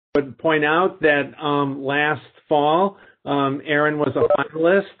would point out that last fall, Aaron was a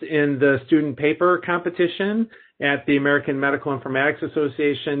finalist in the student paper competition at the American Medical Informatics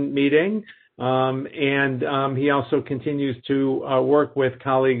Association meeting. And he also continues to work with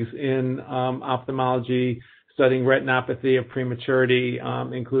colleagues in ophthalmology studying retinopathy of prematurity,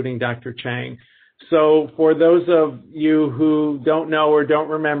 including Dr. Chang. So for those of you who don't know or don't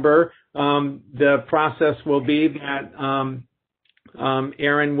remember, the process will be that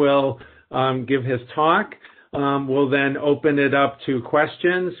Aaron will give his talk. We'll then open it up to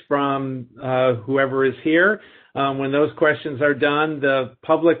questions from whoever is here. When those questions are done, the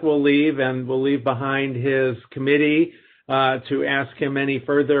public will leave and will leave behind his committee to ask him any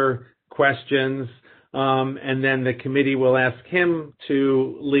further questions. And then the committee will ask him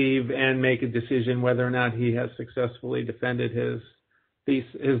to leave and make a decision whether or not he has successfully defended his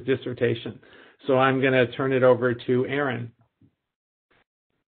dissertation. So I'm going to turn it over to Aaron.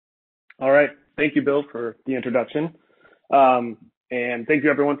 All right. Thank you, Bill, for the introduction. And thank you,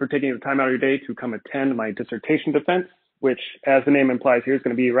 everyone, for taking the time out of your day to come attend my dissertation defense, which, as the name implies here, is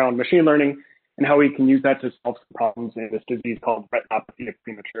going to be around machine learning and how we can use that to solve some problems in this disease called retinopathy of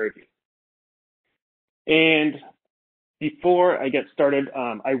prematurity. And before I get started,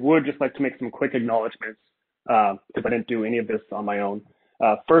 I would just like to make some quick acknowledgments because I didn't do any of this on my own.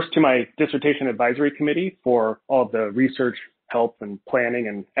 First, to my dissertation advisory committee for all of the research, help, and planning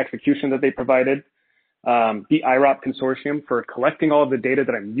and execution that they provided. The IROP consortium for collecting all of the data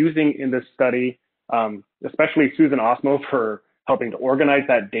that I'm using in this study, especially Susan Osmo for helping to organize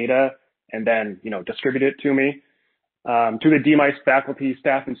that data and then, distribute it to me. To the DMICE faculty,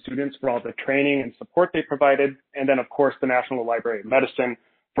 staff, and students for all the training and support they provided. And then, of course, the National Library of Medicine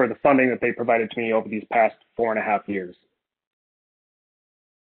for the funding that they provided to me over these past 4.5 years.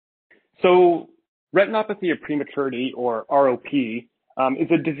 So retinopathy of prematurity, or ROP,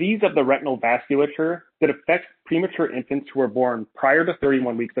 is a disease of the retinal vasculature that affects premature infants who are born prior to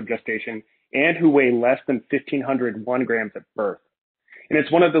 31 weeks of gestation and who weigh less than 1,501 grams at birth. And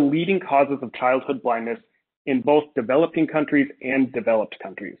it's one of the leading causes of childhood blindness in both developing countries and developed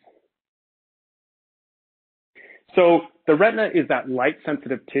countries. So the retina is that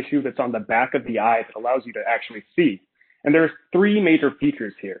light-sensitive tissue that's on the back of the eye that allows you to actually see. And there's 3 major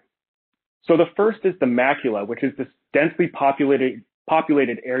features here. So the first is the macula, which is this densely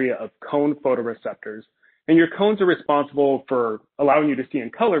populated area of cone photoreceptors. And your cones are responsible for allowing you to see in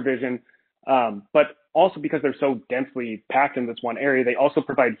color vision, but also because they're so densely packed in this one area, they also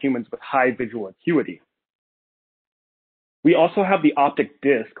provide humans with high visual acuity. We also have the optic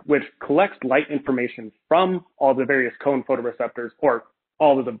disc, which collects light information from all the various cone photoreceptors, or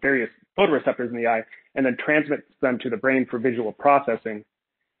all of the various photoreceptors in the eye, and then transmits them to the brain for visual processing.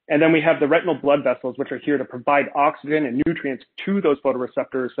 And then we have the retinal blood vessels, which are here to provide oxygen and nutrients to those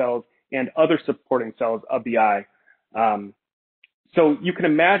photoreceptor cells and other supporting cells of the eye. So you can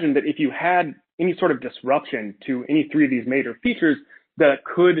imagine that if you had any sort of disruption to any 3 of these major features, that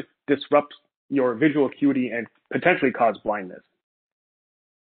could disrupt your visual acuity and potentially cause blindness.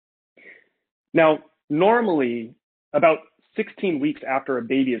 Now, normally, about 16 weeks after a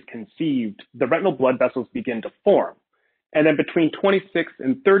baby is conceived, the retinal blood vessels begin to form. And then between 26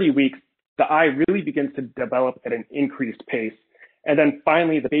 and 30 weeks, the eye really begins to develop at an increased pace. And then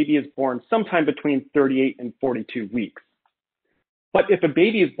finally, the baby is born sometime between 38 and 42 weeks. But if a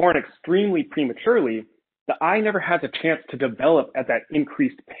baby is born extremely prematurely, the eye never has a chance to develop at that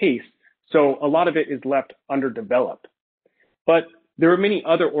increased pace. So a lot of it is left underdeveloped. But there are many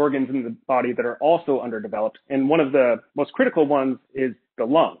other organs in the body that are also underdeveloped. And one of the most critical ones is the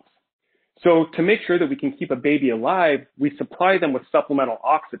lungs. So to make sure that we can keep a baby alive, we supply them with supplemental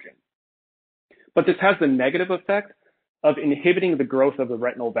oxygen. But this has the negative effect of inhibiting the growth of the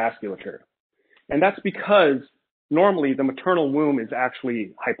retinal vasculature. And that's because normally the maternal womb is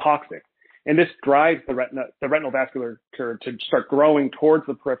actually hypoxic. And this drives the retinal vasculature to start growing towards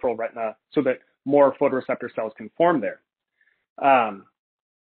the peripheral retina so that more photoreceptor cells can form there.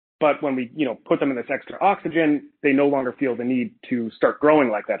 But when we put them in this extra oxygen, they no longer feel the need to start growing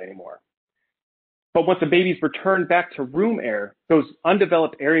like that anymore. But once the babies return back to room air, those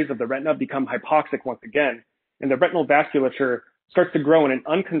undeveloped areas of the retina become hypoxic once again, and the retinal vasculature starts to grow in an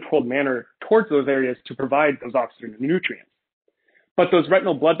uncontrolled manner towards those areas to provide those oxygen and nutrients. But those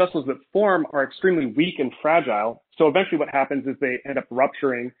retinal blood vessels that form are extremely weak and fragile, so eventually what happens is they end up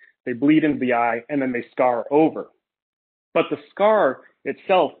rupturing, they bleed into the eye, and then they scar over. But the scar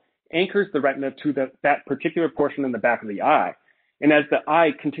itself anchors the retina to that particular portion in the back of the eye. And as the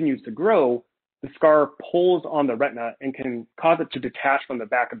eye continues to grow, the scar pulls on the retina and can cause it to detach from the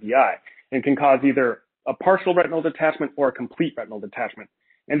back of the eye and can cause either a partial retinal detachment or a complete retinal detachment.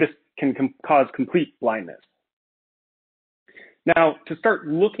 and this can cause complete blindness. Now, to start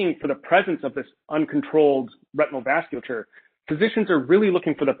looking for the presence of this uncontrolled retinal vasculature, physicians are really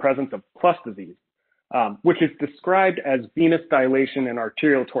looking for the presence of plus disease, which is described as venous dilation and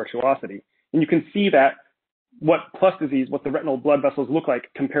arterial tortuosity. And you can see that what plus disease, what the retinal blood vessels look like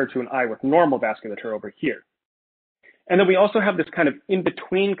compared to an eye with normal vasculature over here. And then we also have this kind of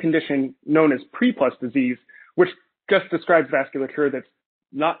in-between condition known as pre-plus disease, which just describes vasculature that's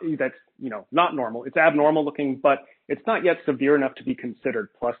not normal. It's abnormal looking, but it's not yet severe enough to be considered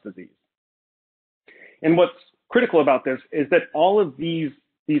plus disease. And what's critical about this is that all of this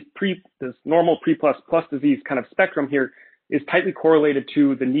normal pre-plus plus disease kind of spectrum here is tightly correlated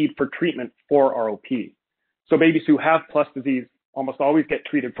to the need for treatment for ROP. So babies who have plus disease almost always get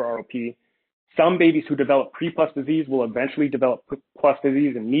treated for ROP. Some babies who develop pre-plus disease will eventually develop plus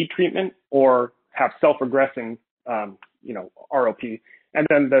disease and need treatment or have self-regressing, ROP. And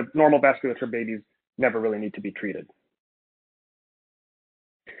then the normal vasculature babies never really need to be treated.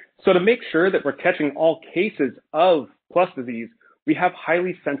 So to make sure that we're catching all cases of plus disease, we have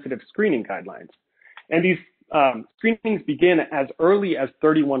highly sensitive screening guidelines. And these screenings begin as early as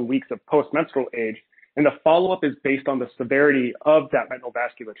 31 weeks of postmenstrual age, and the follow-up is based on the severity of that retinal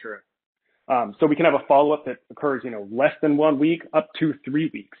vasculature. So we can have a follow-up that occurs, less than 1 week up to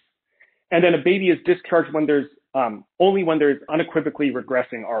 3 weeks. And then a baby is discharged when there's only when there's unequivocally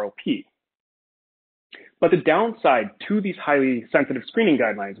regressing ROP. But the downside to these highly sensitive screening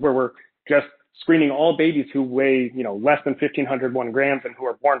guidelines, where we're just screening all babies who weigh, less than 1,501 grams and who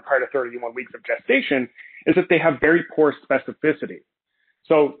are born prior to 31 weeks of gestation, is that they have very poor specificity.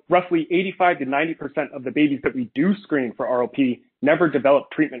 So roughly 85 to 90% of the babies that we do screen for ROP never develop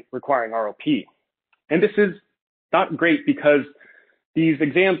treatment requiring ROP. And this is not great because these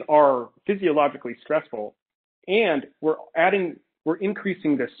exams are physiologically stressful, and we're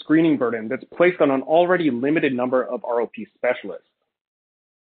increasing the screening burden that's placed on an already limited number of ROP specialists.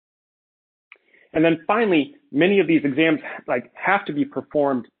 And then finally, many of these exams have to be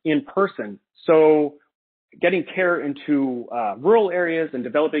performed in person. So getting care into rural areas and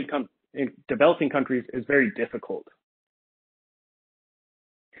developing countries is very difficult.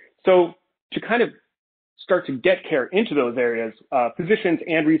 So to kind of start to get care into those areas, physicians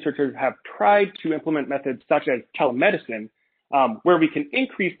and researchers have tried to implement methods such as telemedicine, where we can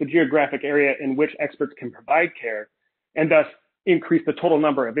increase the geographic area in which experts can provide care, and thus increase the total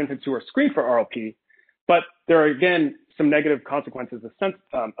number of infants who are screened for ROP. But there are, again, some negative consequences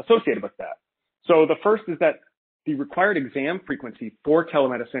associated with that. So the first is that the required exam frequency for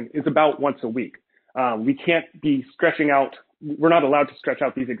telemedicine is about once a week. We can't be we're not allowed to stretch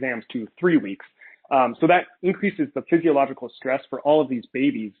out these exams to 3 weeks. So that increases the physiological stress for all of these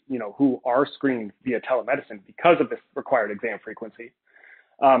babies, who are screened via telemedicine because of this required exam frequency.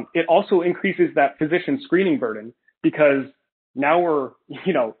 It also increases that physician screening burden because now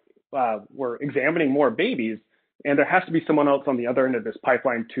we're examining more babies, and there has to be someone else on the other end of this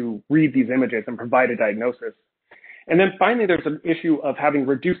pipeline to read these images and provide a diagnosis. And then finally, there's an issue of having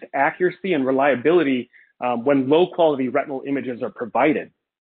reduced accuracy and reliability when low-quality retinal images are provided.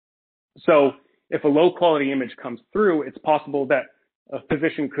 So if a low-quality image comes through, it's possible that a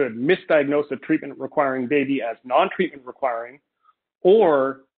physician could misdiagnose a treatment-requiring baby as non-treatment requiring,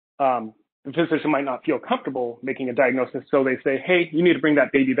 or the physician might not feel comfortable making a diagnosis, so they say, hey, you need to bring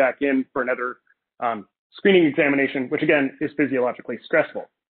that baby back in for another screening examination, which again is physiologically stressful.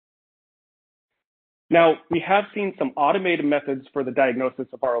 Now, we have seen some automated methods for the diagnosis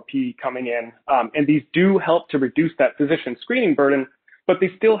of ROP coming in, and these do help to reduce that physician screening burden, but they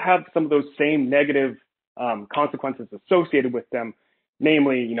still have some of those same negative consequences associated with them.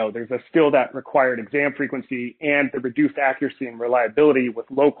 Namely, there's still that required exam frequency and the reduced accuracy and reliability with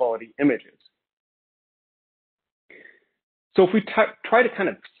low quality images. So if we try to kind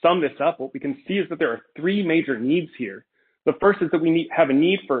of sum this up, what we can see is that there are three major needs here. The first is that we have a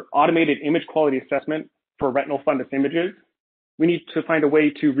need for automated image quality assessment for retinal fundus images. We need to find a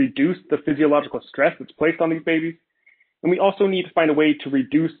way to reduce the physiological stress that's placed on these babies. And we also need to find a way to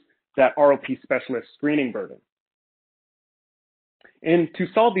reduce that ROP specialist screening burden. And to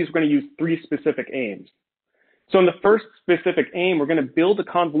solve these, we're going to use three specific aims. So in the first specific aim, we're going to build a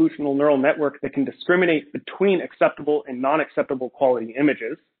convolutional neural network that can discriminate between acceptable and non-acceptable quality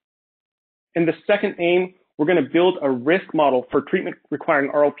images. In the second aim, we're going to build a risk model for treatment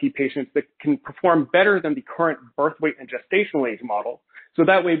requiring ROP patients that can perform better than the current birth weight and gestational age model. So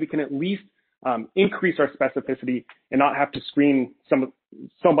that way we can at least increase our specificity and not have to screen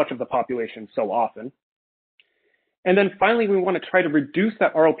so much of the population so often. And then finally, we want to try to reduce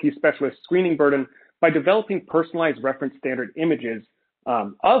that ROP specialist screening burden by developing personalized reference standard images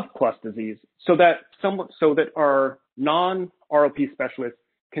of plus disease, so that our non-ROP specialists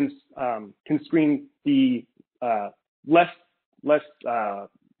can screen the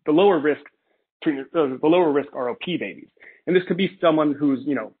lower risk ROP babies. And this could be someone who's,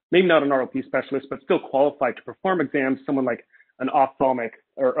 maybe not an ROP specialist, but still qualified to perform exams, someone like an ophthalmic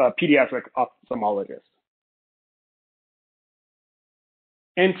or a pediatric ophthalmologist.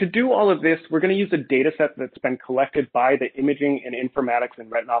 And to do all of this, we're going to use a data set that's been collected by the Imaging and Informatics and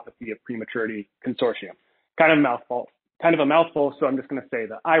Retinopathy of Prematurity Consortium. Kind of a mouthful, so I'm just going to say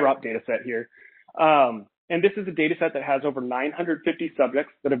the IROP data set here. And this is a data set that has over 950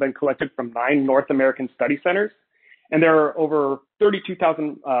 subjects that have been collected from 9 North American study centers. And there are over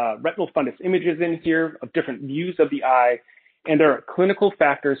 32,000 retinal fundus images in here of different views of the eye. And there are clinical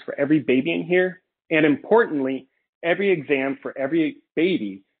factors for every baby in here. And importantly, every exam for every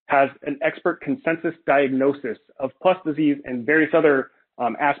baby has an expert consensus diagnosis of plus disease and various other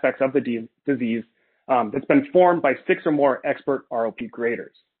aspects of the disease that's been formed by 6 or more expert ROP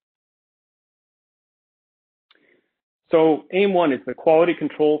graders. So aim 1 is the quality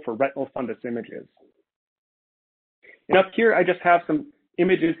control for retinal fundus images. And up here, I just have some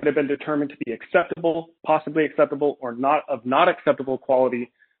images that have been determined to be acceptable, possibly acceptable, or not acceptable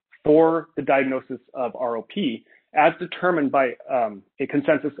quality for the diagnosis of ROP, as determined by a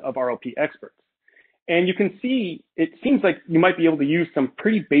consensus of ROP experts. And you can see, it seems like you might be able to use some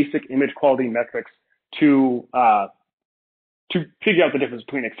pretty basic image quality metrics to figure out the difference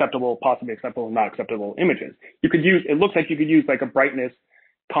between acceptable, possibly acceptable, and not acceptable images. It looks like you could use like a brightness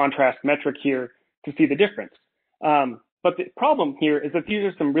contrast metric here to see the difference. But the problem here is that these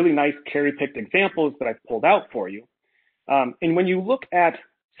are some really nice cherry-picked examples that I've pulled out for you. And when you look at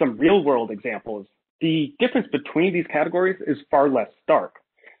some real-world examples, the difference between these categories is far less stark.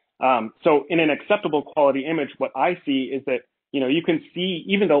 So in an acceptable quality image, what I see is that, you can see,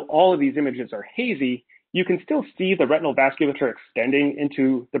 even though all of these images are hazy, you can still see the retinal vasculature extending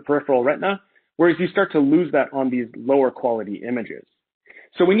into the peripheral retina, whereas you start to lose that on these lower quality images.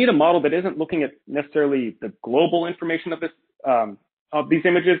 So we need a model that isn't looking at necessarily the global information of these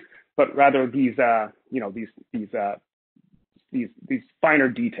images, but rather these finer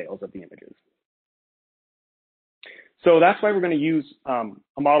details of the images. So that's why we're going to use a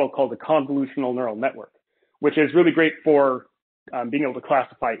model called the convolutional neural network, which is really great for being able to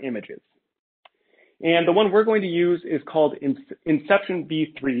classify images. And the one we're going to use is called Inception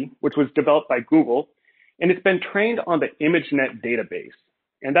V3, which was developed by Google, and it's been trained on the ImageNet database.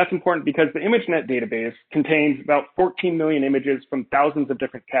 And that's important because the ImageNet database contains about 14 million images from thousands of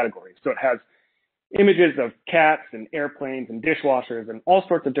different categories. So it has images of cats and airplanes and dishwashers and all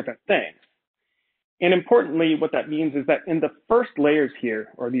sorts of different things. And importantly, what that means is that in the first layers here,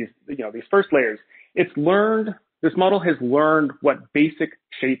 or these first layers, this model has learned what basic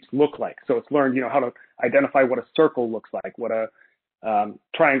shapes look like. So it's learned, how to identify what a circle looks like, what a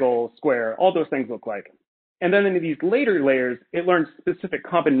triangle, square, all those things look like. And then in these later layers, it learns specific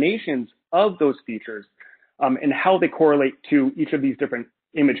combinations of those features and how they correlate to each of these different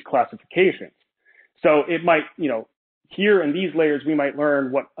image classifications. So it might, here in these layers, we might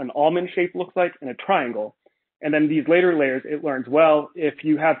learn what an almond shape looks like in a triangle. And then these later layers, it learns, well, if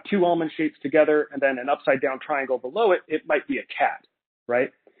you have 2 almond shapes together and then an upside down triangle below it, it might be a cat,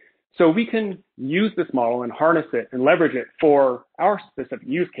 right? So we can use this model and harness it and leverage it for our specific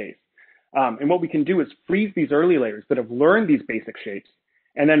use case. And what we can do is freeze these early layers that have learned these basic shapes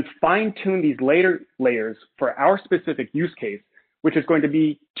and then fine tune these later layers for our specific use case, which is going to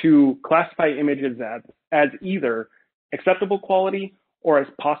be to classify images as either acceptable quality or as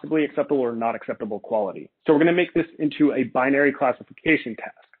possibly acceptable or not acceptable quality. So we're going to make this into a binary classification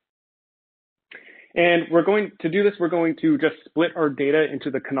task. And we're going to do this, we're going to just split our data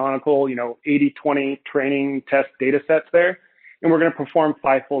into the canonical, 80-20 training test data sets there. And we're going to perform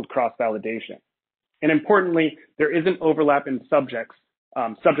 5-fold cross-validation. And importantly, there isn't overlap in subject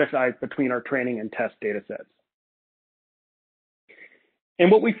size between our training and test data sets. And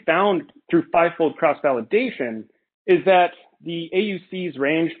what we found through 5-fold cross-validation is that the AUCs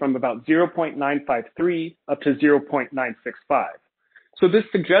range from about 0.953 up to 0.965. So this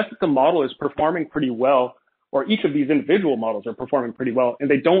suggests that the model is performing pretty well, or each of these individual models are performing pretty well, and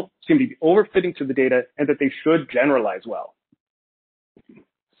they don't seem to be overfitting to the data, and that they should generalize well.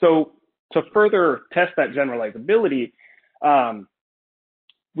 So to further test that generalizability,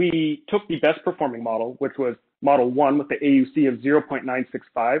 we took the best performing model, which was model 1 with the AUC of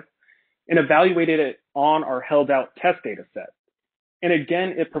 0.965, and evaluated it on our held out test data set. And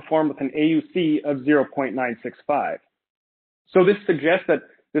again, it performed with an AUC of 0.965. So this suggests that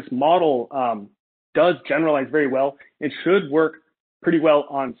this model does generalize very well. It should work pretty well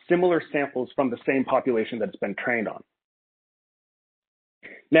on similar samples from the same population that it's been trained on.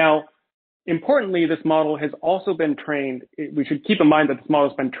 Now, importantly, this model has also been trained, we should keep in mind that this model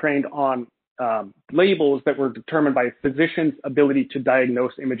has been trained on labels that were determined by physicians' ability to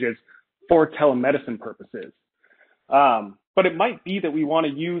diagnose images for telemedicine purposes. But it might be that we want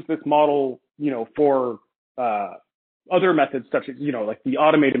to use this model, for other methods such as, like the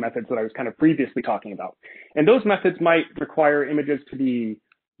automated methods that I was kind of previously talking about. And those methods might require images to be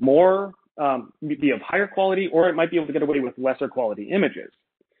more, be of higher quality, or it might be able to get away with lesser quality images.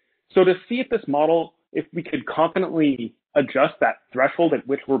 So to see if this model, if we could confidently adjust that threshold at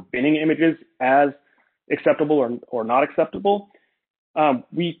which we're binning images as acceptable or not acceptable,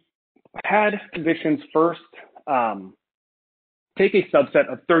 we had physicians first take a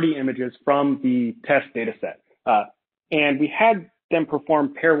subset of 30 images from the test data set. And we had them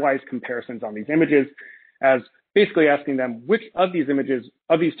perform pairwise comparisons on these images, as basically asking them which of these images,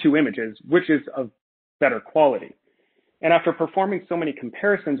 of these two images, which is of better quality. And after performing so many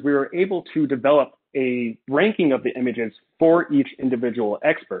comparisons, we were able to develop a ranking of the images for each individual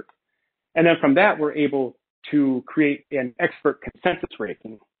expert. And then from that, we're able to create an expert consensus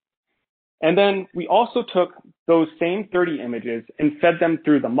ranking. And then we also took those same 30 images and fed them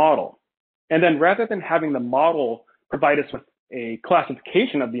through the model. And then rather than having the model provide us with a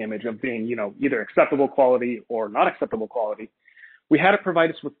classification of the image of being, either acceptable quality or not acceptable quality, we had to provide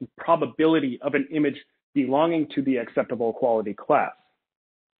us with the probability of an image belonging to the acceptable quality class.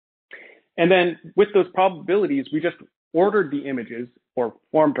 And then with those probabilities, we just ordered the images or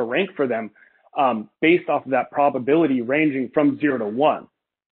formed a rank for them based off of that probability ranging from 0 to 1.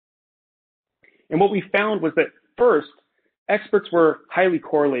 And what we found was that first, experts were highly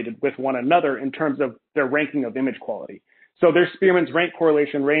correlated with one another in terms of their ranking of image quality. So their Spearman's rank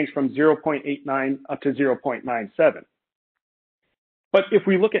correlation ranged from 0.89 up to 0.97. But if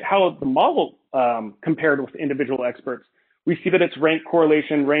we look at how the model compared with individual experts, we see that its rank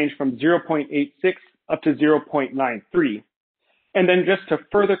correlation ranged from 0.86 up to 0.93. And then just to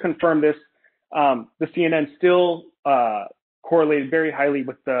further confirm this, the CNN still correlated very highly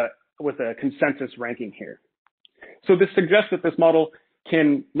with a consensus ranking here. So this suggests that this model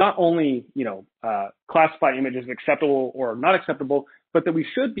can not only, classify images as acceptable or not acceptable, but that we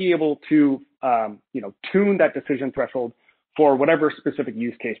should be able to, tune that decision threshold for whatever specific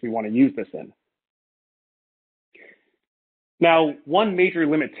use case we want to use this in. Now, one major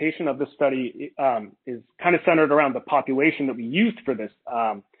limitation of this study is kind of centered around the population that we used for this,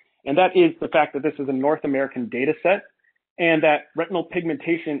 and that is the fact that this is a North American data set and that retinal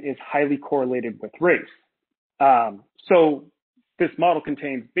pigmentation is highly correlated with race. So this model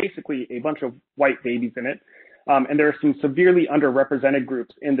contains basically a bunch of white babies in it, and there are some severely underrepresented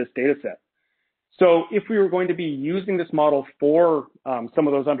groups in this data set. So if we were going to be using this model for some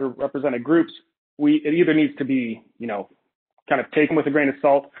of those underrepresented groups, it either needs to be, kind of taken with a grain of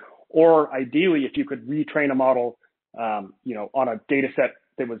salt, or ideally, if you could retrain a model, on a data set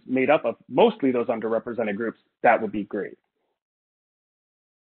that was made up of mostly those underrepresented groups, that would be great.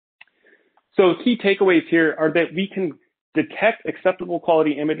 So key takeaways here are that we can detect acceptable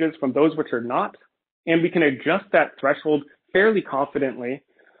quality images from those which are not, and we can adjust that threshold fairly confidently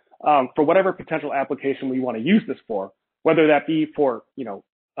for whatever potential application we want to use this for, whether that be for,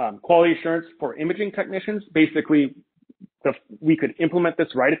 quality assurance for imaging technicians. Basically, we could implement this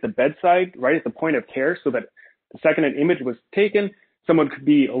right at the bedside, right at the point of care, so that the second an image was taken, someone could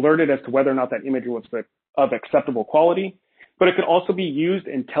be alerted as to whether or not that image was of acceptable quality. But it could also be used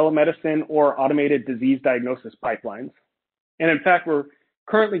in telemedicine or automated disease diagnosis pipelines. And in fact, we're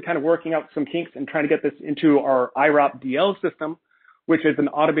currently kind of working out some kinks and trying to get this into our IROP DL system, which is an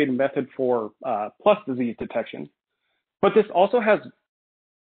automated method for plus disease detection. But this also has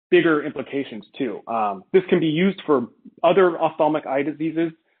bigger implications too. This can be used for other ophthalmic eye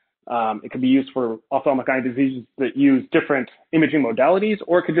diseases. It can be used for ophthalmic eye diseases that use different imaging modalities,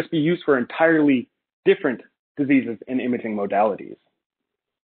 or it could just be used for entirely different diseases and imaging modalities.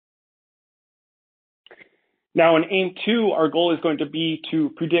 Now in AIM 2, our goal is going to be to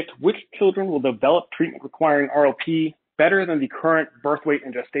predict which children will develop treatment requiring RLP better than the current birth weight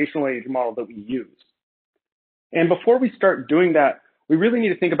and gestational age model that we use. And before we start doing that, we really need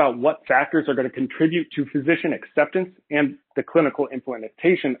to think about what factors are going to contribute to physician acceptance and the clinical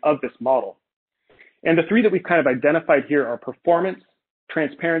implementation of this model. And the three that we've kind of identified here are performance,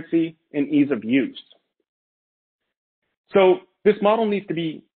 transparency, and ease of use. So this model needs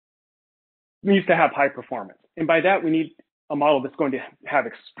to have high performance. And by that, we need a model that's going to have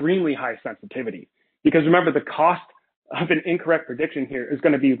extremely high sensitivity. Because remember, the cost of an incorrect prediction here is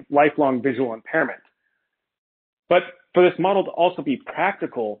going to be lifelong visual impairment. But for this model to also be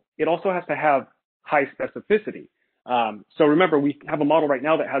practical, it also has to have high specificity. So remember, we have a model right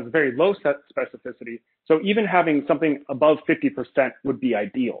now that has very low specificity. So even having something above 50% would be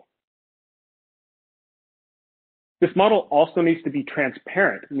ideal. This model also needs to be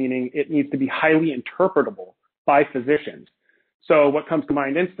transparent, meaning it needs to be highly interpretable by physicians. So what comes to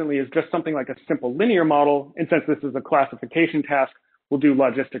mind instantly is just something like a simple linear model. And since this is a classification task, we'll do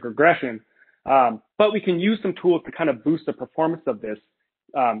logistic regression. But we can use some tools to kind of boost the performance of this,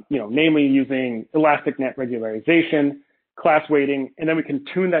 namely using elastic net regularization, class weighting, and then we can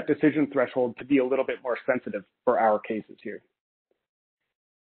tune that decision threshold to be a little bit more sensitive for our cases here.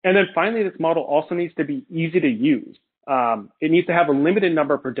 And then finally, this model also needs to be easy to use. It needs to have a limited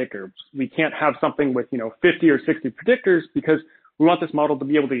number of predictors. We can't have something with 50 or 60 predictors because we want this model to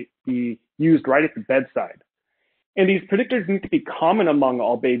be able to be used right at the bedside. And these predictors need to be common among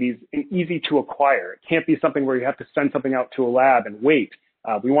all babies and easy to acquire. It can't be something where you have to send something out to a lab and wait.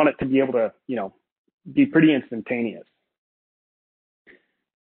 We want it to be able to, be pretty instantaneous.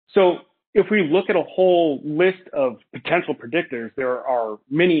 So if we look at a whole list of potential predictors, there are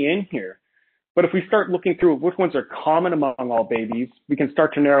many in here. But if we start looking through which ones are common among all babies, we can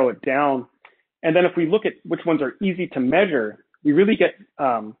start to narrow it down. And then if we look at which ones are easy to measure, we really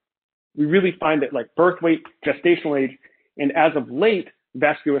find that like birth weight, gestational age, and as of late,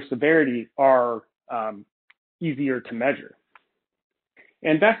 vascular severity are easier to measure.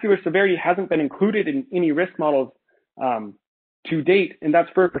 And vascular severity hasn't been included in any risk models to date, and that's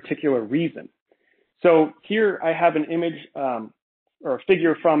for a particular reason. So here I have an image or a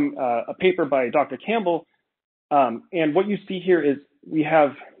figure from a paper by Dr. Campbell, and what you see here is we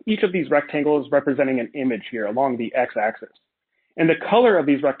have each of these rectangles representing an image here along the x-axis. And the color of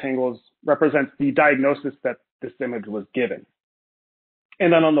these rectangles represents the diagnosis that this image was given.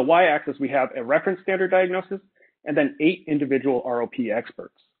 And then on the y-axis, we have a reference standard diagnosis and then 8 individual ROP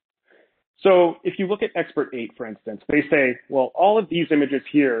experts. So if you look at expert 8, for instance, they say, well, all of these images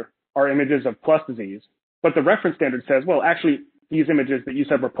here are images of plus disease, but the reference standard says, well, actually, these images that you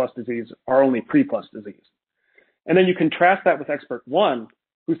said were plus disease are only pre-plus disease. And then you contrast that with expert 1,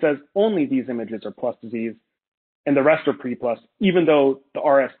 who says only these images are plus disease, and the rest are pre-plus, even though the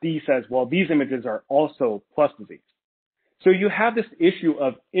RSD says, well, these images are also plus disease. So you have this issue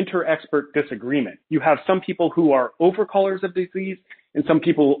of inter-expert disagreement. You have some people who are overcallers of disease and some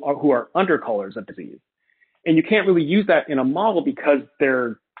people who are undercallers of disease. And you can't really use that in a model because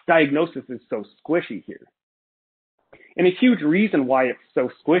their diagnosis is so squishy here. And a huge reason why it's so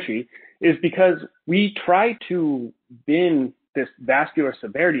squishy is because we try to bin this vascular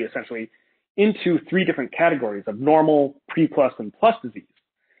severity essentially into 3 different categories of normal, pre-plus, and plus disease.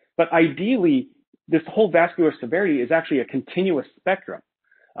 But ideally, this whole vascular severity is actually a continuous spectrum.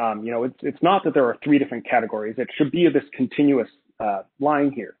 It's not that there are 3 different categories. It should be this continuous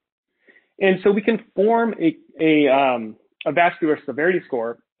line here. And so we can form a vascular severity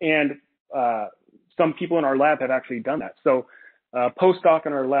score, and some people in our lab have actually done that. So postdoc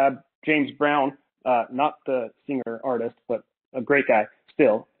in our lab, James Brown, not the singer artist, but a great guy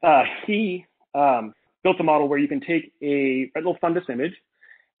still, he built a model where you can take a retinal fundus image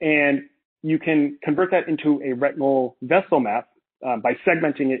and you can convert that into a retinal vessel map by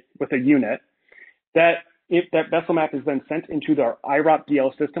segmenting it with a unit. That vessel map is then sent into the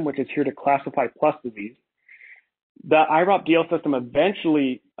IROP-DL system, which is here to classify plus disease. The IROP-DL system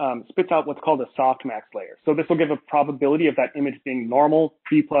eventually spits out what's called a softmax layer. So this will give a probability of that image being normal,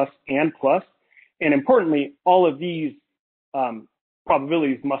 pre-plus, and plus. And importantly, all of these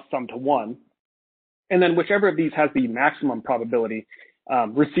probabilities must sum to 1. And then whichever of these has the maximum probability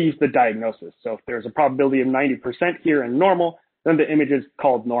receives the diagnosis. So if there's a probability of 90% here in normal, then the image is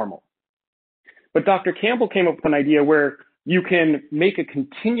called normal. But Dr. Campbell came up with an idea where you can make a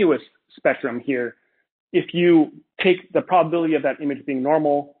continuous spectrum here. If you take the probability of that image being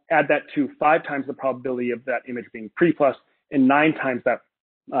normal, add that to 5 times the probability of that image being pre-plus, and 9 times that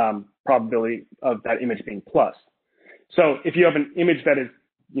probability of that image being plus. So if you have an image that is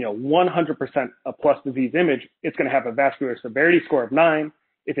 100% a plus disease image, it's going to have a vascular severity score of 9.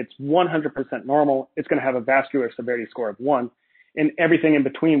 If it's 100% normal, it's going to have a vascular severity score of 1. And everything in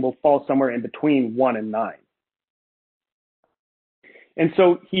between will fall somewhere in between 1 and 9. And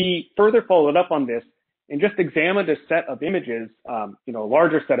so he further followed up on this and just examined a set of images, a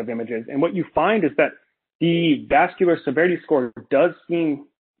larger set of images. And what you find is that the vascular severity score does seem,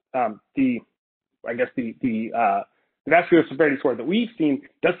 the vascular severity score that we've seen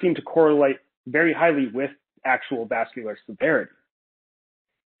does seem to correlate very highly with actual vascular severity.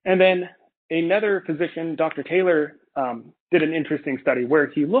 And then another physician, Dr. Taylor, did an interesting study where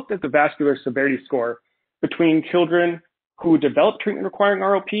he looked at the vascular severity score between children who developed treatment requiring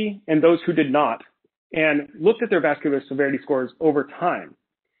ROP and those who did not, and looked at their vascular severity scores over time.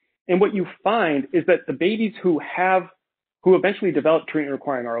 And what you find is that the babies who eventually develop treatment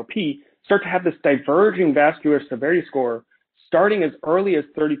requiring ROP start to have this diverging vascular severity score starting as early as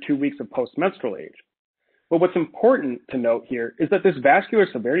 32 weeks of postmenstrual age. But what's important to note here is that this vascular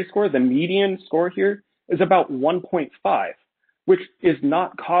severity score, the median score here, is about 1.5, which is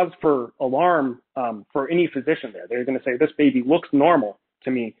not cause for alarm for any physician there. They're going to say, this baby looks normal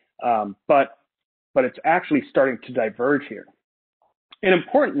to me, but it's actually starting to diverge here. And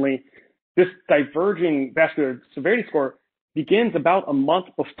importantly, this diverging vascular severity score begins about a month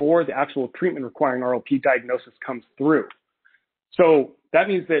before the actual treatment requiring ROP diagnosis comes through. So that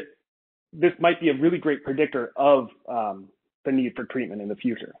means that this might be a really great predictor of the need for treatment in the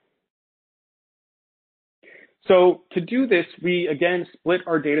future. So to do this, we again split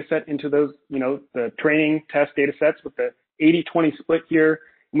our data set into those, the training test data sets with the 80-20 split here,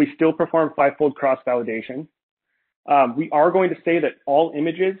 and we still perform five-fold cross-validation. We are going to say that all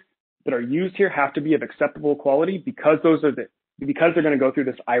images that are used here have to be of acceptable quality because they're going to go through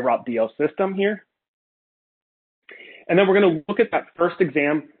this IROP-DL system here. And then we're going to look at that first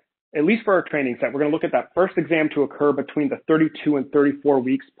exam, at least for our training set, we're going to look at that first exam to occur between the 32 and 34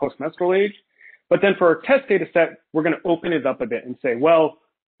 weeks postmenstrual age. But then for our test data set, we're going to open it up a bit and say, well,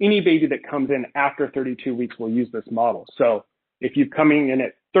 any baby that comes in after 32 weeks will use this model. So if you're coming in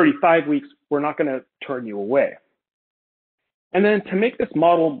at 35 weeks, we're not going to turn you away. And then to make this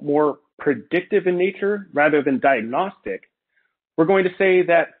model more predictive in nature rather than diagnostic, we're going to say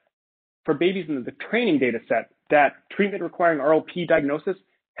that for babies in the training data set, that treatment requiring ROP diagnosis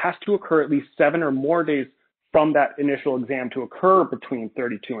has to occur at least 7 or more days from that initial exam to occur between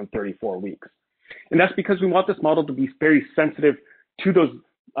 32 and 34 weeks. And that's because we want this model to be very sensitive to those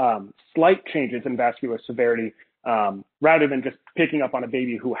slight changes in vascular severity rather than just picking up on a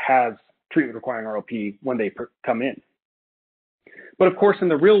baby who has treatment requiring ROP when they come in. But of course, in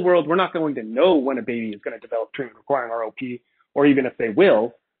the real world, we're not going to know when a baby is going to develop treatment requiring ROP, or even if they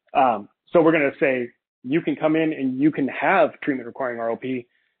will. So we're going to say, you can come in and you can have treatment requiring ROP,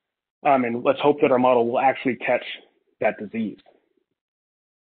 and let's hope that our model will actually catch that disease.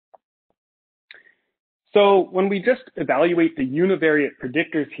 So when we just evaluate the univariate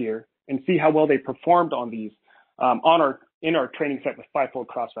predictors here and see how well they performed on these in our training set with five-fold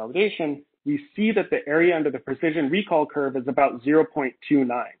cross-validation, we see that the area under the precision recall curve is about 0.29.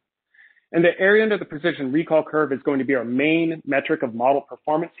 And the area under the precision recall curve is going to be our main metric of model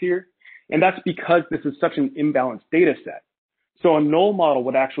performance here. And that's because this is such an imbalanced data set. So a null model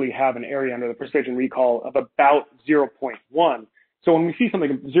would actually have an area under the precision recall of about 0.1. So when we see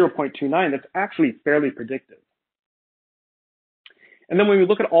something of 0.29, that's actually fairly predictive. And then when we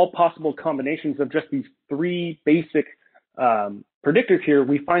look at all possible combinations of just these three basic predictors here,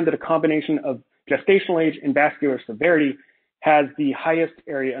 we find that a combination of gestational age and vascular severity has the highest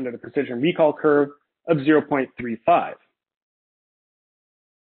area under the precision recall curve of 0.35.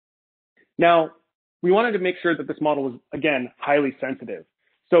 Now, we wanted to make sure that this model was, again, highly sensitive.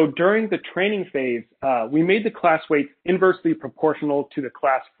 So during the training phase, we made the class weights inversely proportional to the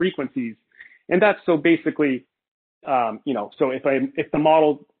class frequencies. And that's so basically, so if the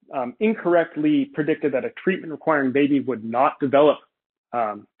model incorrectly predicted that a treatment requiring baby would not develop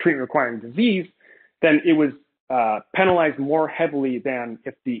treatment requiring disease, then it was penalized more heavily than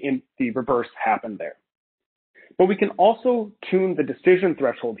if the reverse happened there. But we can also tune the decision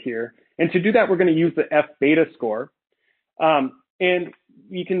threshold here. And to do that, we're going to use the F beta score. And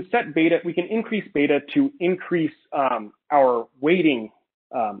we can set beta, we can increase beta to increase our weighting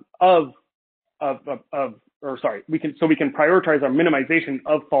we can prioritize our minimization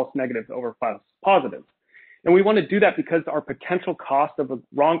of false negatives over false positives. And we want to do that because our potential cost of a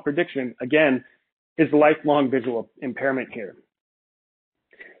wrong prediction, again, is lifelong visual impairment here.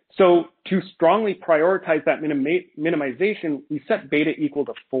 So to strongly prioritize that minimization, we set beta equal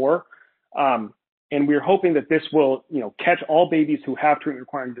to 4. And we're hoping that this will, catch all babies who have treatment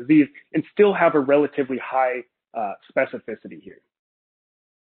requiring disease and still have a relatively high specificity here.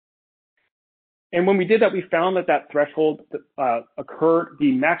 And when we did that, we found that threshold occurred,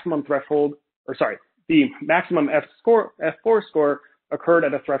 the maximum F4 score occurred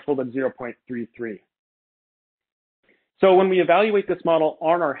at a threshold of 0.33. So when we evaluate this model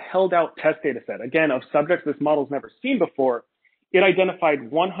on our held out test data set, again, of subjects this model's never seen before, it identified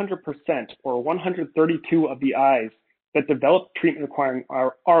 100% or 132 of the eyes that developed treatment requiring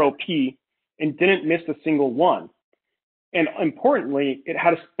ROP and didn't miss a single one. And importantly, it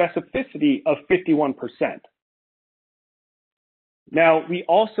had a specificity of 51%. Now, we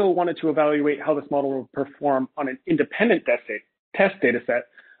also wanted to evaluate how this model will perform on an independent test data set.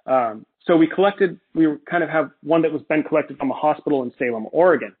 So we kind of have one that was then collected from a hospital in Salem,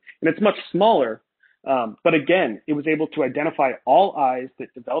 Oregon, and it's much smaller. But again, it was able to identify all eyes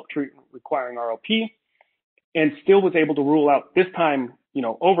that developed treatment requiring RLP, and still was able to rule out this time,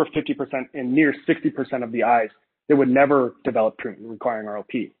 over 50% and near 60% of the eyes that would never develop treatment requiring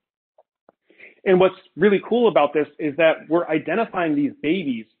RLP. And what's really cool about this is that we're identifying these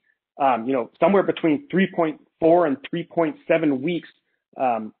babies, somewhere between 3.4 and 3.7 weeks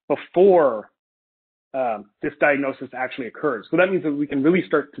before this diagnosis actually occurs. So that means that we can really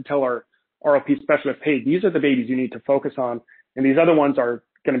start to tell our RLP specialists, hey, these are the babies you need to focus on, and these other ones are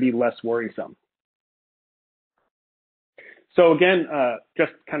going to be less worrisome. So again,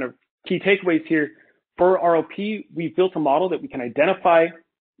 just kind of key takeaways here. For RLP, we've built a model that we can identify,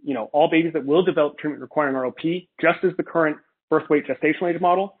 all babies that will develop treatment requiring RLP, just as the current birth weight gestational age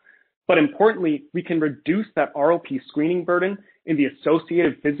model. But importantly, we can reduce that RLP screening burden and the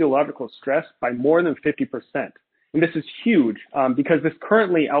associated physiological stress by more than 50%. And this is huge because this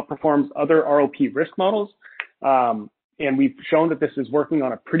currently outperforms other RLP risk models. And we've shown that this is working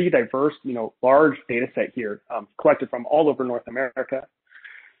on a pretty diverse, large data set here, collected from all over North America.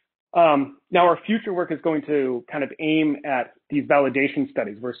 Now, our future work is going to kind of aim at these validation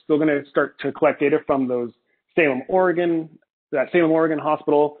studies. We're still going to start to collect data from that Salem, Oregon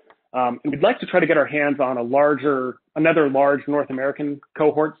hospital. And we'd like to try to get our hands on another large North American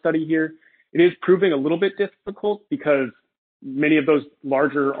cohort study here. It is proving a little bit difficult because many of those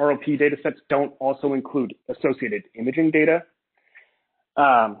larger RLP data sets don't also include associated imaging data.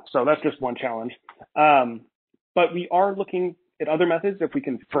 So that's just one challenge. But we are looking at other methods if we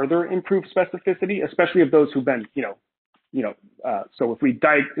can further improve specificity, especially of those who've been, so if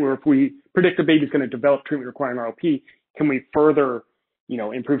we predict a baby's going to develop treatment requiring RLP, can we further,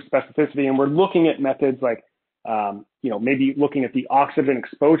 improve specificity? And we're looking at methods like, maybe looking at the oxygen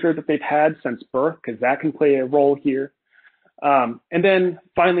exposure that they've had since birth, because that can play a role here. And then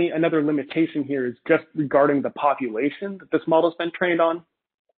finally, another limitation here is just regarding the population that this model's been trained on.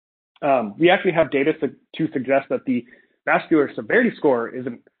 We actually have data to suggest that the vascular severity score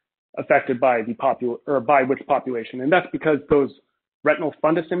isn't affected by by which population, and that's because those retinal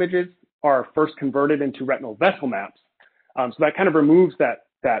fundus images are first converted into retinal vessel maps. So that kind of removes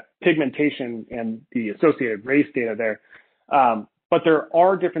that pigmentation and the associated race data there. But there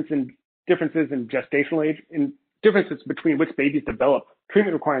are differences in gestational age, in differences between which babies develop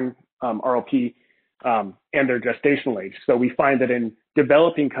treatment requiring RLP and their gestational age. So we find that in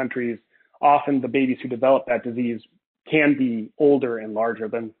developing countries, often the babies who develop that disease can be older and larger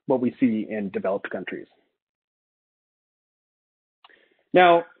than what we see in developed countries.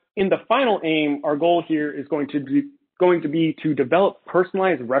 Now, in the final aim, our goal here is going to be to develop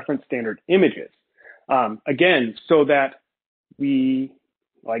personalized reference standard images. Again, so that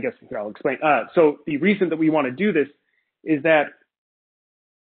I guess here I'll explain. So the reason that we want to do this is that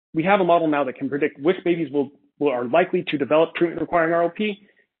we have a model now that can predict which babies are likely to develop treatment requiring RLP,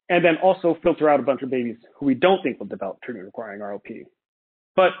 and then also filter out a bunch of babies who we don't think will develop treatment requiring RLP.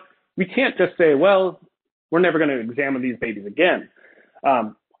 But we can't just say, well, we're never going to examine these babies again.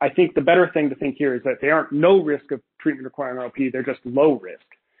 I think the better thing to think here is that they aren't no risk of treatment requiring RLP, they're just low risk.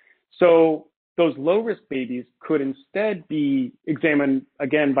 So those low-risk babies could instead be examined,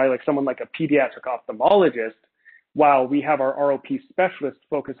 again, by someone like a pediatric ophthalmologist, while we have our RLP specialists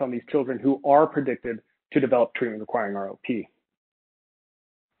focus on these children who are predicted to develop treatment requiring RLP.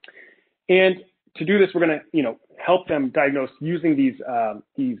 And to do this, we're going to, help them diagnose using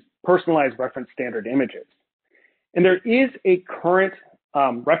these personalized reference standard images. And there is a current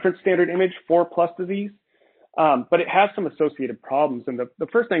reference standard image for plus disease, but it has some associated problems. And the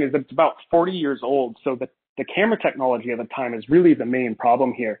first thing is that it's about 40 years old. So the camera technology at the time is really the main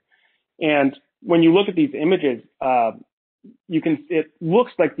problem here. And when you look at these images, it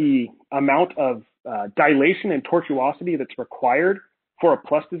looks like the amount of dilation and tortuosity that's required for a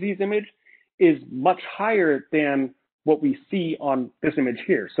plus disease image is much higher than what we see on this image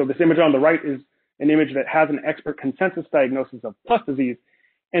here. So this image on the right is an image that has an expert consensus diagnosis of plus disease.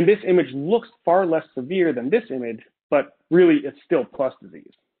 And this image looks far less severe than this image, but really it's still plus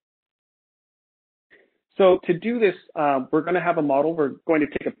disease. So to do this, we're going to have a model. We're going to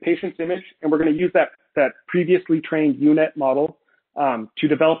take a patient's image, and we're going to use that previously trained UNet model to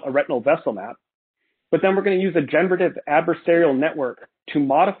develop a retinal vessel map. But then we're going to use a generative adversarial network to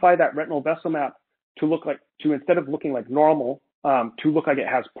modify that retinal vessel map to instead of looking like normal, to look like it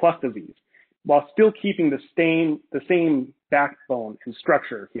has plus disease, while still keeping the same backbone and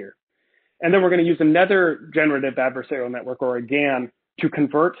structure here. And then we're going to use another generative adversarial network, or a GAN, to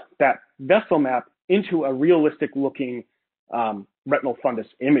convert that vessel map into a realistic looking retinal fundus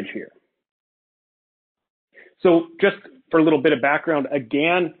image here. So just for a little bit of background, a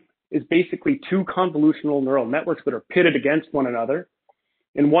GAN is basically two convolutional neural networks that are pitted against one another.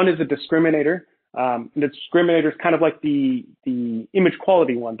 And one is a discriminator. And the discriminator is kind of like the image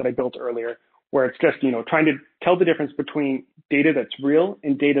quality one that I built earlier, where it's just, trying to tell the difference between data that's real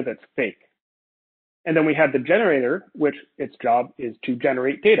and data that's fake. And then we have the generator, which its job is to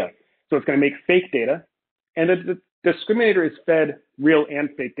generate data. So it's going to make fake data. And the discriminator is fed real and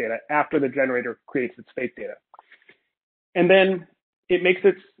fake data after the generator creates its fake data. And then it makes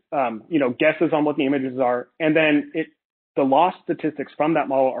its, guesses on what the images are. And then the loss statistics from that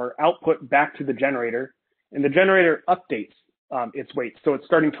model are output back to the generator. And the generator updates its weights. So it's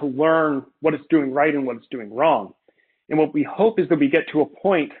starting to learn what it's doing right and what it's doing wrong. And what we hope is that we get to a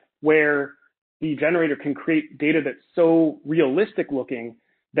point where the generator can create data that's so realistic looking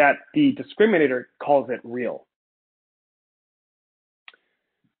that the discriminator calls it real.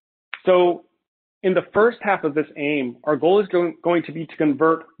 So in the first half of this aim, our goal is going to be to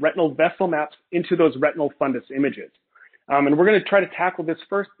convert retinal vessel maps into those retinal fundus images. And we're going to try to tackle this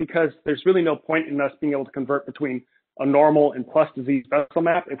first because there's really no point in us being able to convert between a normal and plus disease vessel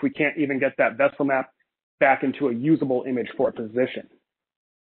map if we can't even get that vessel map back into a usable image for a physician.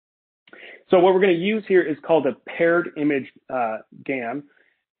 So what we're going to use here is called a paired image GAN.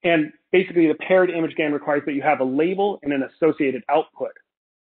 And basically the paired image GAN requires that you have a label and an associated output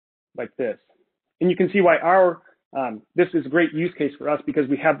like this. And you can see why this is a great use case for us, because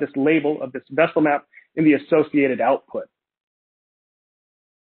we have this label of this vessel map in the associated output.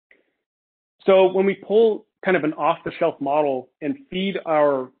 So when we pull kind of an off-the-shelf model and feed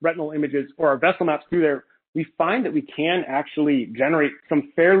our retinal images or our vessel maps through there, we find that we can actually generate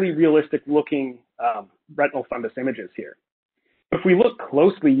some fairly realistic looking retinal fundus images here. If we look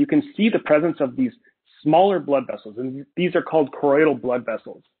closely, you can see the presence of these smaller blood vessels, and these are called choroidal blood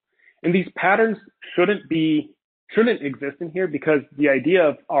vessels. And these patterns shouldn't exist in here, because the idea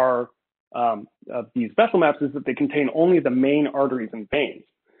of of these vessel maps is that they contain only the main arteries and veins.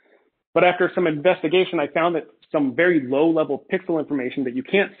 But after some investigation, I found that some very low-level pixel information that you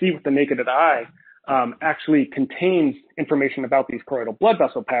can't see with the naked eye actually contains information about these choroidal blood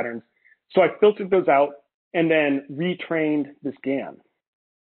vessel patterns. So I filtered those out and then retrained this GAN.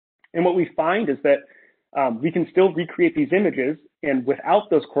 And what we find is that we can still recreate these images and without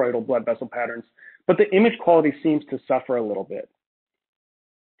those choroidal blood vessel patterns, but the image quality seems to suffer a little bit.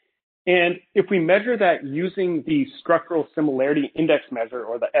 And if we measure that using the structural similarity index measure,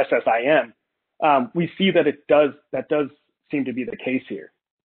 or the SSIM, we see that that does seem to be the case here.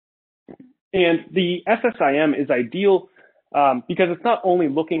 And the SSIM is ideal because it's not only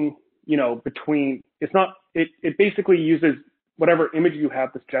looking, it basically uses whatever image you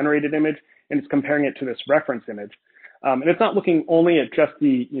have, this generated image, and it's comparing it to this reference image. And it's not looking only at just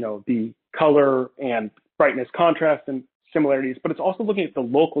the color and brightness, contrast, and similarities, but it's also looking at the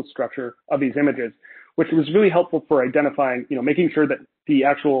local structure of these images, which was really helpful for identifying, making sure that the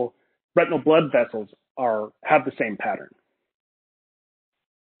actual retinal blood vessels have the same pattern.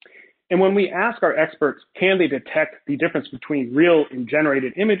 And when we ask our experts, can they detect the difference between real and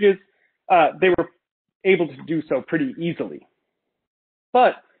generated images, they were able to do so pretty easily.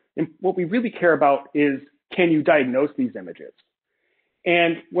 But what we really care about is, can you diagnose these images?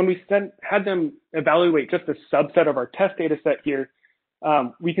 And when we had them evaluate just a subset of our test data set here,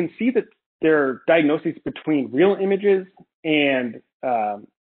 we can see that their diagnoses between real images and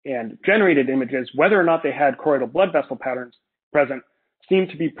generated images, whether or not they had choroidal blood vessel patterns present, seem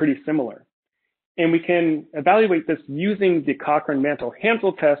to be pretty similar. And we can evaluate this using the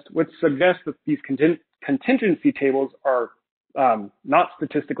Cochrane-Mantel-Hansel test, which suggests that these contingency tables are not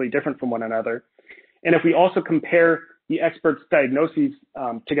statistically different from one another. And if we also compare the experts' diagnoses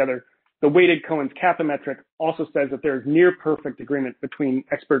together, the weighted Cohen's-Kappa metric also says that there's near perfect agreement between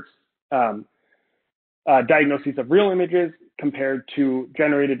experts' diagnoses of real images compared to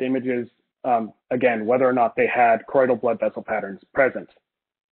generated images, again, whether or not they had choroidal blood vessel patterns present.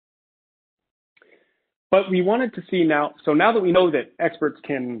 But we wanted to see now that we know that experts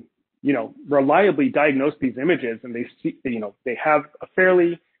can, reliably diagnose these images, and they have a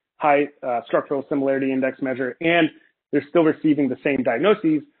fairly high structural similarity index measure, and they're still receiving the same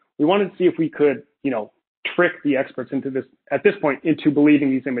diagnoses, we wanted to see if we could, trick the experts at this point into believing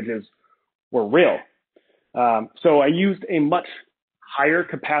these images were real. So I used a much higher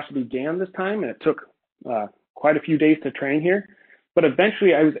capacity GAN this time, and it took quite a few days to train here. But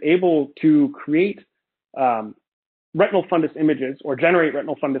eventually I was able to create retinal fundus images or generate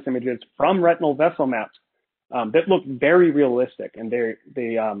retinal fundus images from retinal vessel maps that look very realistic. And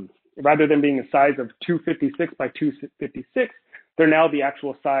they rather than being a size of 256 by 256, they're now the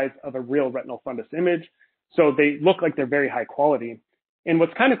actual size of a real retinal fundus image. So they look like they're very high quality. And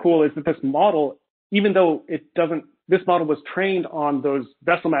what's kind of cool is that this model, even though this model was trained on those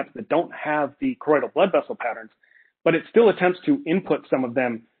vessel maps that don't have the choroidal blood vessel patterns, but it still attempts to input some of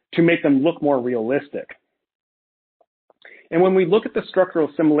them to make them look more realistic. And when we look at the structural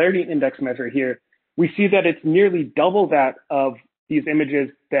similarity index measure here, we see that it's nearly double that of these images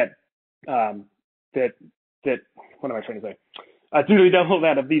that what am I trying to say? It's nearly double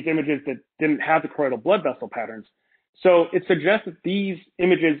that of these images that didn't have the choroidal blood vessel patterns. So it suggests that these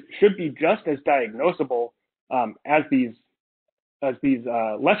images should be just as diagnosable as these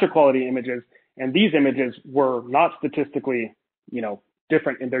lesser quality images, and these images were not statistically,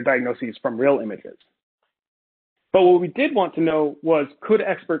 different in their diagnoses from real images. But what we did want to know was, could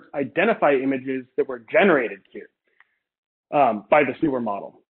experts identify images that were generated here by this newer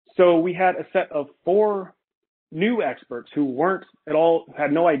model? So we had a set of 4 new experts who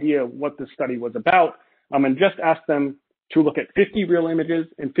had no idea what this study was about, and just asked them to look at 50 real images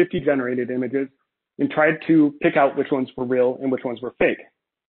and 50 generated images and tried to pick out which ones were real and which ones were fake.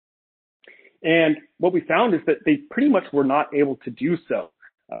 And what we found is that they pretty much were not able to do so.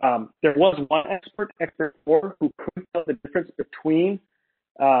 There was one expert 4, who could tell the difference between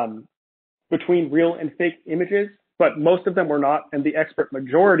real and fake images, but most of them were not, and the expert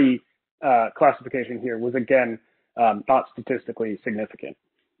majority classification here was, again, not statistically significant.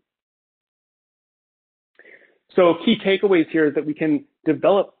 So key takeaways here is that we can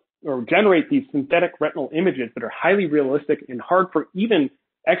develop or generate these synthetic retinal images that are highly realistic and hard for even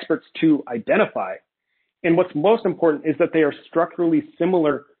experts to identify. And what's most important is that they are structurally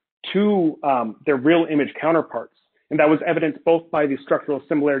similar to their real image counterparts. And that was evidenced both by the structural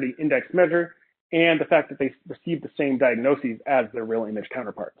similarity index measure and the fact that they received the same diagnoses as their real image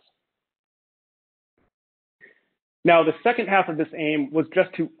counterparts. Now, the second half of this aim was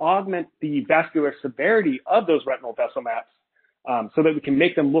just to augment the vascular severity of those retinal vessel maps so that we can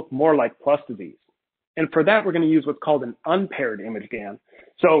make them look more like plus disease. And for that, we're going to use what's called an unpaired image GAN.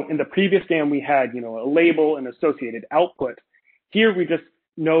 So in the previous GAN, we had, a label and associated output. Here, we just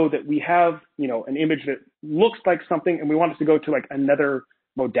know that we have, an image that looks like something, and we want it to go to like another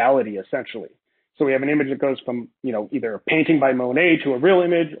modality, essentially. So we have an image that goes from, either a painting by Monet to a real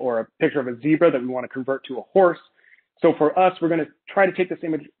image, or a picture of a zebra that we want to convert to a horse. So for us, we're going to try to take this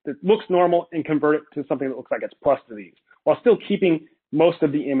image that looks normal and convert it to something that looks like it's plus disease, while still keeping most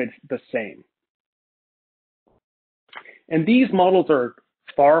of the image the same. And these models are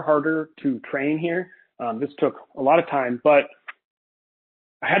far harder to train here. This took a lot of time, but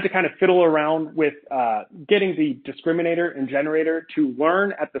I had to kind of fiddle around with getting the discriminator and generator to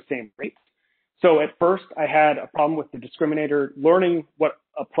learn at the same rate. So at first, I had a problem with the discriminator learning what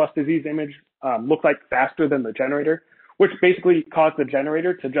a plus disease image looked like faster than the generator, which basically caused the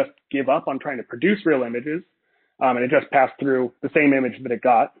generator to just give up on trying to produce real images, and it just passed through the same image that it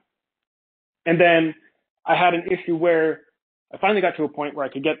got. And then I had an issue where I finally got to a point where I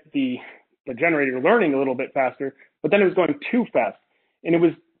could get the generator learning a little bit faster, but then it was going too fast. And it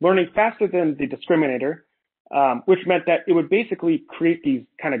was learning faster than the discriminator, which meant that it would basically create these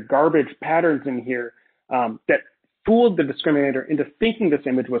kind of garbage patterns in here that fooled the discriminator into thinking this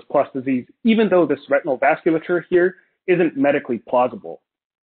image was plus disease, even though this retinal vasculature here isn't medically plausible.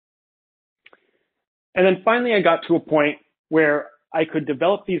 And then finally, I got to a point where I could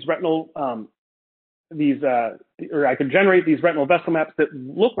develop these I could generate these retinal vessel maps that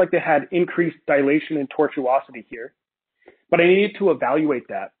looked like they had increased dilation and tortuosity here, but I needed to evaluate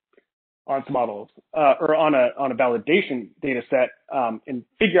that on some models or on a validation data set and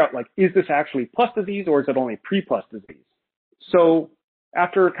figure out, like, is this actually plus disease or is it only pre-plus disease? So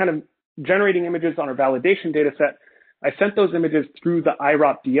after kind of generating images on our validation data set, I sent those images through the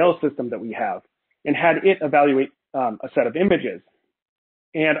IROP-DL system that we have and had it evaluate a set of images.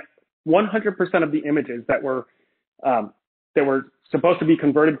 And 100% of the images that were supposed to be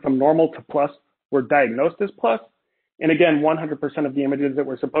converted from normal to plus were diagnosed as plus. And again, 100% of the images that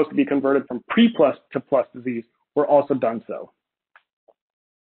were supposed to be converted from pre-plus to plus disease were also done so.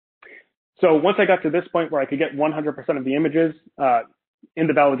 So once I got to this point where I could get 100% of the images in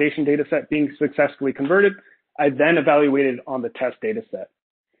the validation data set being successfully converted, I then evaluated on the test data set.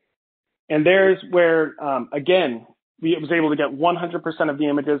 And there's where, again, we was able to get 100% of the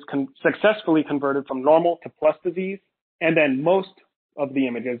images successfully converted from normal to plus disease, and then most of the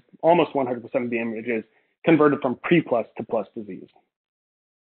images, almost 100% of the images, converted from pre-plus to plus disease.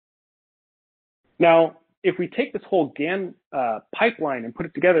 Now, if we take this whole GAN pipeline and put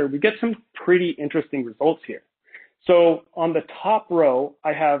it together, we get some pretty interesting results here. So on the top row,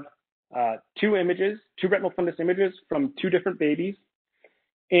 I have two retinal fundus images from two different babies.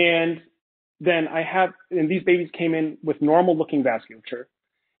 And then and these babies came in with normal looking vasculature.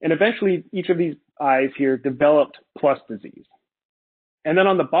 And eventually each of these eyes here developed plus disease. And then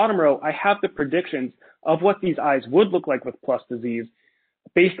on the bottom row, I have the predictions of what these eyes would look like with plus disease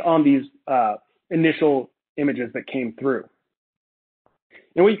based on these initial images that came through.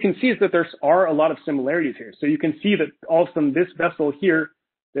 And what you can see is that there are a lot of similarities here. So you can see that all of a sudden this vessel here,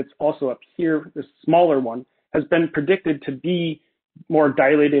 that's also up here, this smaller one, has been predicted to be more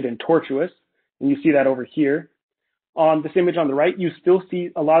dilated and tortuous. And you see that over here. On this image on the right, you still see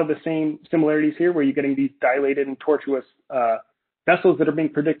a lot of the same similarities here where you're getting these dilated and tortuous vessels that are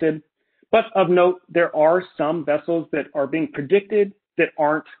being predicted. But of note, there are some vessels that are being predicted that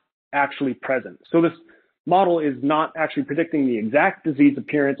aren't actually present. So this model is not actually predicting the exact disease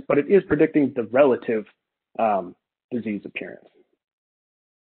appearance, but it is predicting the relative disease appearance.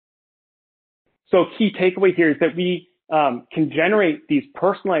 So key takeaway here is that we can generate these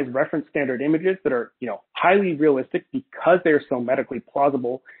personalized reference standard images that are, highly realistic because they're so medically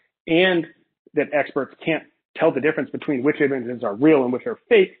plausible, and that experts can't tell the difference between which images are real and which are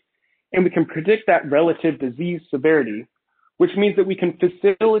fake. And we can predict that relative disease severity, which means that we can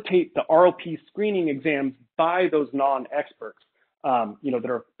facilitate the RLP screening exams by those non-experts, that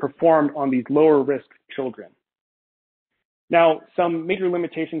are performed on these lower risk children. Now, some major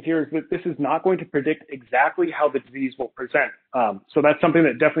limitations here is that this is not going to predict exactly how the disease will present. So that's something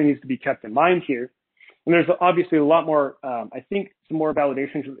that definitely needs to be kept in mind here. And there's obviously a lot more, I think some more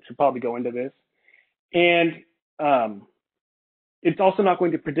validation should probably go into this. And it's also not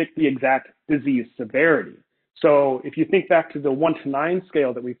going to predict the exact disease severity. So if you think back to the 1 to 9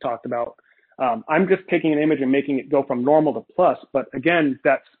 scale that we've talked about, I'm just taking an image and making it go from normal to plus. But again,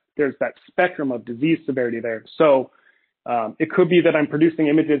 there's that spectrum of disease severity there. So it could be that I'm producing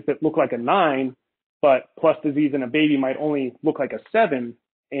images that look like a 9, but plus disease in a baby might only look like a 7,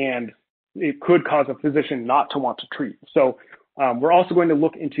 and it could cause a physician not to want to treat. So we're also going to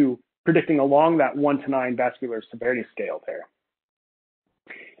look into predicting along that 1 to 9 vascular severity scale there.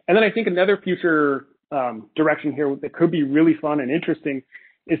 And then I think another future direction here that could be really fun and interesting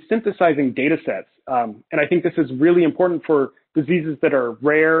is synthesizing data sets. And I think this is really important for diseases that are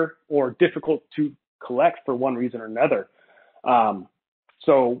rare or difficult to collect for one reason or another.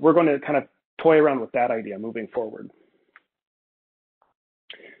 So we're going to kind of toy around with that idea moving forward.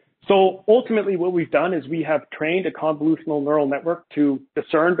 So ultimately what we've done is we have trained a convolutional neural network to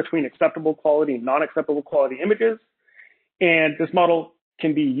discern between acceptable quality and non-acceptable quality images. And this model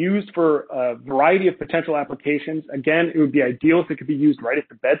can be used for a variety of potential applications. Again, it would be ideal if it could be used right at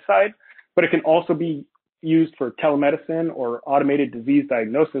the bedside, but it can also be used for telemedicine or automated disease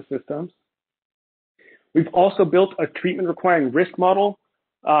diagnosis systems. We've also built a treatment requiring risk model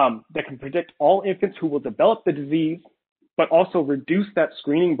that can predict all infants who will develop the disease, but also reduce that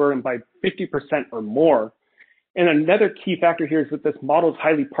screening burden by 50% or more. And another key factor here is that this model is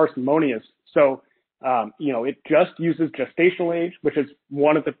highly parsimonious. So, it just uses gestational age, which is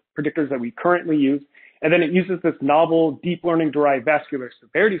one of the predictors that we currently use. And then it uses this novel deep learning derived vascular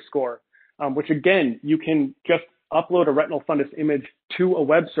severity score, which again, you can just upload a retinal fundus image to a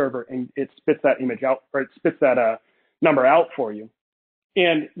web server and it spits that image out, or it spits that number out for you.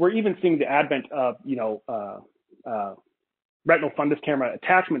 And we're even seeing the advent of, retinal fundus camera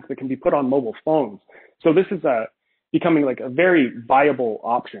attachments that can be put on mobile phones. So this is becoming like a very viable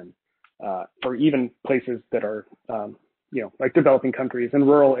option for even places that are, like developing countries and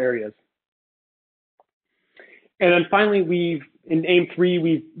rural areas. And then finally, in AIM-3,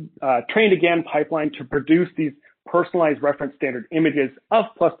 we've trained a GAN pipeline to produce these personalized reference standard images of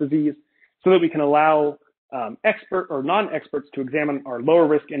plus disease so that we can allow expert or non-experts to examine our lower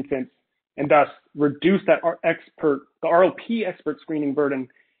risk infants and thus reduce that the RLP expert screening burden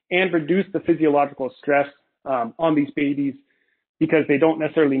and reduce the physiological stress on these babies, because they don't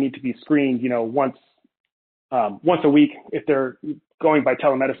necessarily need to be screened, once a week. If they're going by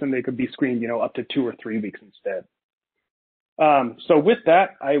telemedicine, they could be screened, up to 2 or 3 weeks instead. So with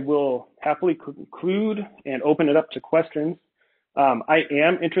that, I will happily conclude and open it up to questions. I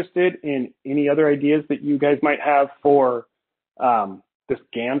am interested in any other ideas that you guys might have for this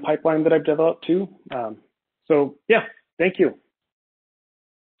GAN pipeline that I've developed too. So yeah, thank you.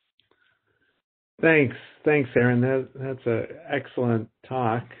 Thanks, Aaron. That's an excellent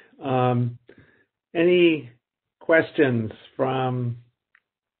talk. Any questions from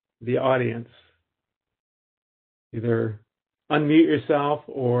the audience? Either unmute yourself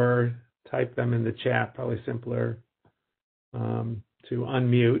or type them in the chat. Probably simpler to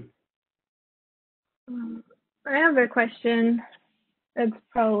unmute. I have a question. It's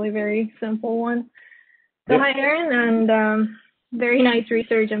probably a very simple one. So hi, Aaron, and very nice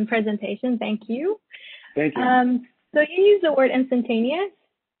research and presentation. Thank you. Thank you. So you use the word instantaneous,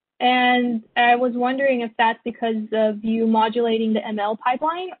 and I was wondering if that's because of you modulating the ML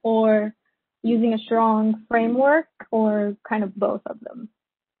pipeline or using a strong framework, or kind of both of them.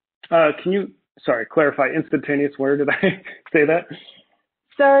 Can you, clarify instantaneous? Where did I say that?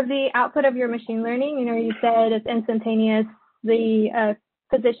 So the output of your machine learning, you said it's instantaneous. The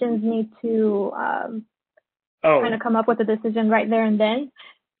physicians need to kind of come up with a decision right there and then.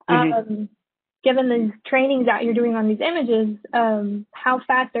 Given the trainings that you're doing on these images, how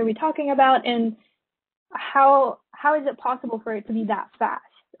fast are we talking about, and how is it possible for it to be that fast?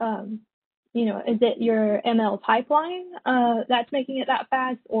 Is it your ML pipeline that's making it that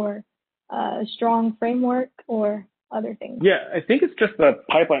fast, or a strong framework, or other things? Yeah, I think it's just the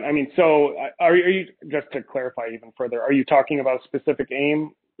pipeline. I mean, so are you, just to clarify even further, are you talking about a specific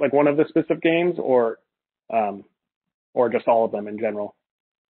aim, like one of the specific aims, or just all of them in general?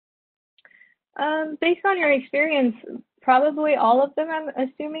 Based on your experience, probably all of them. I'm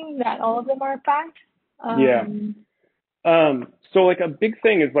assuming that all of them are fast. So like a big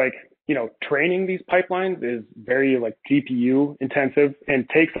thing is like, training these pipelines is very like GPU intensive and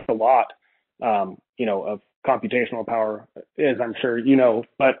takes a lot, of computational power, as I'm sure you know.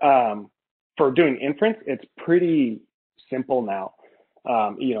 But for doing inference, it's pretty simple now.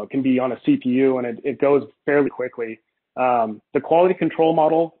 It can be on a CPU and it goes fairly quickly. The quality control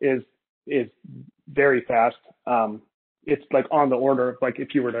model is very fast. It's like on the order of like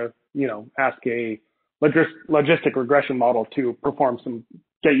if you were to, ask a logistic regression model to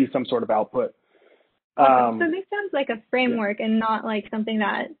get you some sort of output. So this sounds like a framework and not like something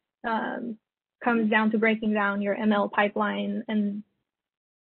that comes down to breaking down your ML pipeline and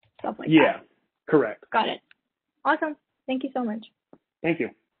stuff like that. Yeah, correct. Got it. Awesome. Thank you so much. Thank you.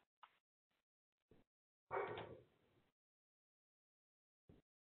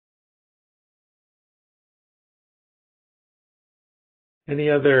 Any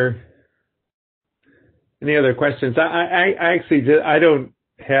other questions? I actually did. I don't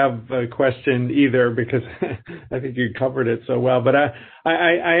have a question either because I think you covered it so well. But I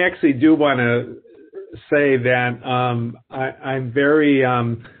actually do want to say that I'm very.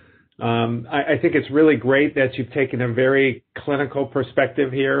 I think it's really great that you've taken a very clinical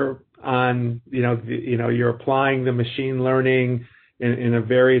perspective here on you're applying the machine learning in a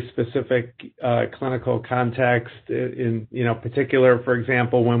very specific clinical context. In particular, for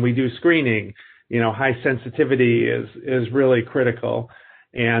example, when we do screening, high sensitivity is really critical,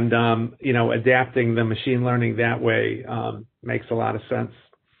 and adapting the machine learning that way makes a lot of sense.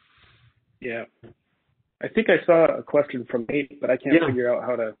 Yeah, I think I saw a question from Nate, but I can't figure out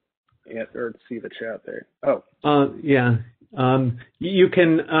how to answer or see the chat there. You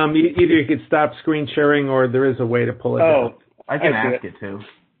can either you could stop screen sharing, or there is a way to pull it down. I can ask it too.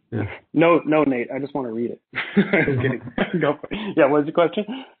 Yeah. No, Nate. I just want to read it. Go for it. Yeah, what was the question?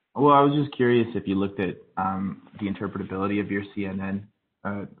 Well, I was just curious if you looked at the interpretability of your CNN.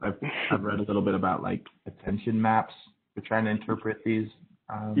 I've read a little bit about like attention maps for trying to interpret these.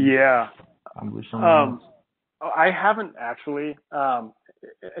 I haven't actually.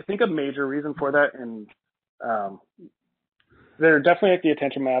 I think a major reason for that, and they're definitely like the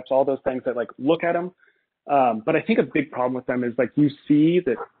attention maps, all those things that like look at them. But I think a big problem with them is like you see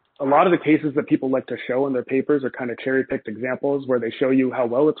that a lot of the cases that people like to show in their papers are kind of cherry-picked examples where they show you how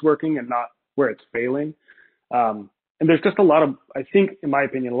well it's working and not where it's failing. And there's just a lot of, I think, in my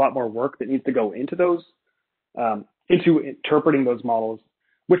opinion, a lot more work that needs to go into those, into interpreting those models,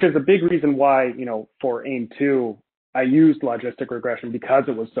 which is a big reason why, for AIM-2, I used logistic regression because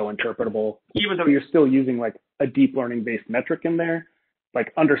it was so interpretable, even though you're still using like a deep learning based metric in there,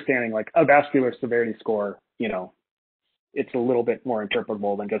 like understanding like a vascular severity score, it's a little bit more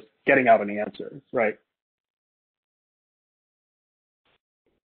interpretable than just getting out an answer, right?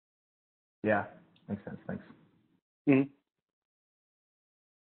 Yeah, makes sense. Thanks. Mm-hmm.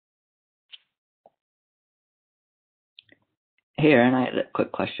 Hey, Aaron, I had a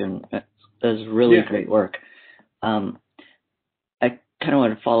quick question. It was really great work. I kind of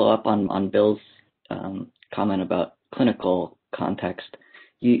want to follow up on Bill's comment about clinical context.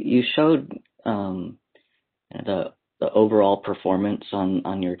 You showed the overall performance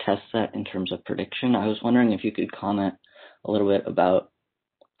on your test set in terms of prediction. I was wondering if you could comment a little bit about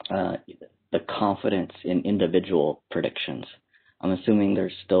the confidence in individual predictions. I'm assuming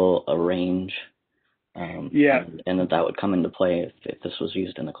there's still a range, and that would come into play if this was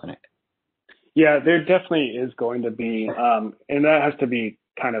used in the clinic. Yeah, there definitely is going to be, and that has to be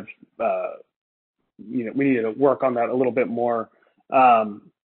kind of, we need to work on that a little bit more.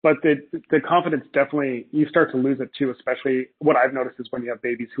 But the confidence definitely, you start to lose it too, especially what I've noticed is when you have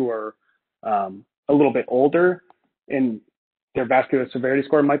babies who are a little bit older and their vascular severity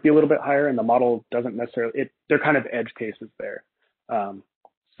score might be a little bit higher and the model doesn't necessarily, they're kind of edge cases there.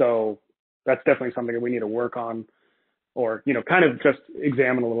 So that's definitely something that we need to work on or, kind of just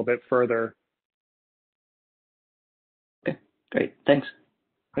examine a little bit further. Okay, great. Thanks.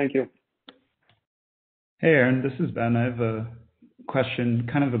 Thank you. Hey, Aaron, this is Ben. I have a question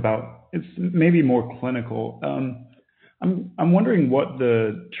kind of about, it's maybe more clinical. I'm wondering what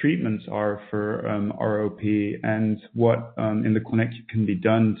the treatments are for ROP and what in the clinic can be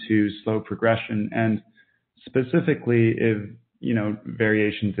done to slow progression, and specifically if,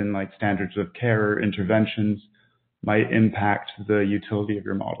 variations in like standards of care or interventions might impact the utility of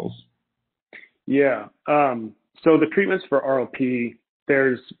your models. Yeah. So the treatments for ROP,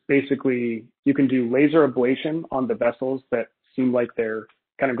 there's basically, you can do laser ablation on the vessels that seem like they're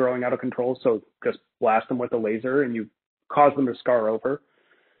kind of growing out of control. So just blast them with a laser and you cause them to scar over.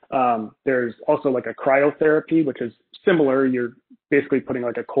 There's also like a cryotherapy, which is similar. You're basically putting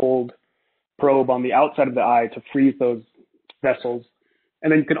like a cold probe on the outside of the eye to freeze those vessels.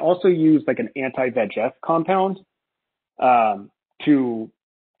 And then you can also use like an anti-VEGF compound to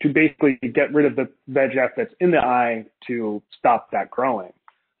basically get rid of the VEGF that's in the eye to stop that growing.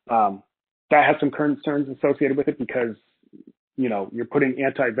 That has some concerns associated with it because, you're putting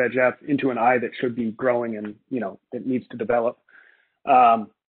anti-VEGF into an eye that should be growing and, it needs to develop.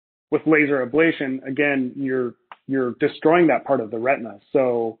 With laser ablation, again, you're destroying that part of the retina.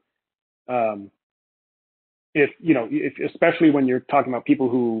 So if especially when you're talking about people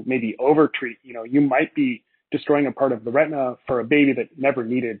who maybe overtreat, you might be destroying a part of the retina for a baby that never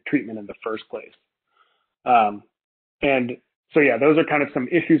needed treatment in the first place. And so, yeah, those are kind of some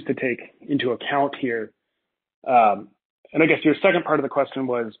issues to take into account here. And I guess your second part of the question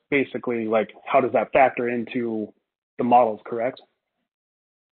was basically like, how does that factor into the models, correct?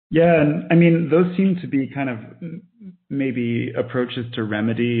 Yeah, and I mean, those seem to be kind of maybe approaches to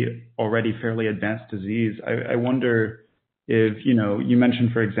remedy already fairly advanced disease. I wonder if, you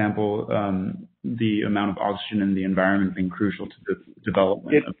mentioned, for example, the amount of oxygen in the environment being crucial to the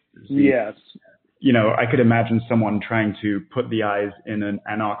development of disease. Yes. I could imagine someone trying to put the eyes in an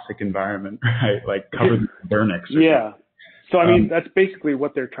anoxic environment, right? Like covered in vernix. Yeah. So, I mean, that's basically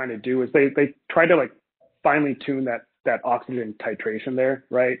what they're trying to do is they try to like finely tune that oxygen titration there,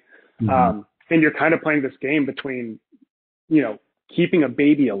 right? Mm-hmm. And you're kind of playing this game between, keeping a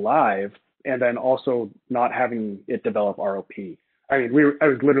baby alive and then also not having it develop ROP. I mean, I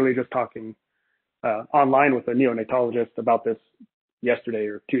was literally just talking online with a neonatologist about this yesterday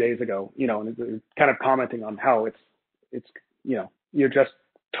or 2 days ago, and kind of commenting on how it's you're just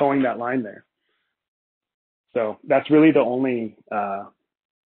towing that line there. So that's really the only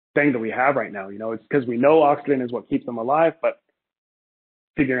thing that we have right now. It's because we know oxygen is what keeps them alive, but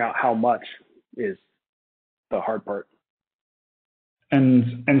figuring out how much is the hard part.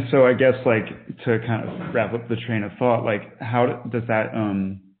 And so I guess like to kind of wrap up the train of thought, like how does that,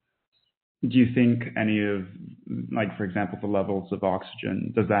 do you think any of, like, for example, the levels of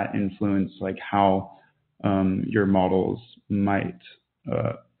oxygen, does that influence like how your models might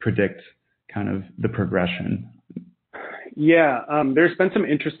predict kind of the progression? Yeah, there's been some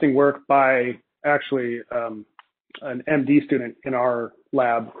interesting work by actually an MD student in our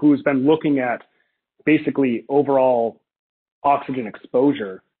lab who's been looking at basically overall oxygen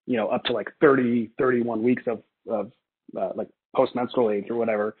exposure, up to like 30, 31 weeks of like postmenstrual age or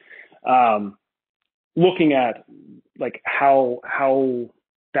whatever, looking at like how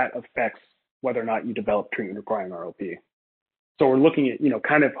that affects whether or not you develop treatment requiring ROP. So we're looking at,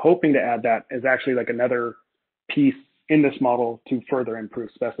 kind of hoping to add that as actually like another piece in this model to further improve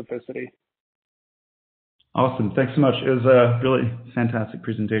specificity. Awesome. Thanks so much. It was a really fantastic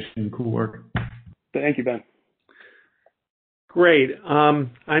presentation. Cool work. Thank you, Ben. Great.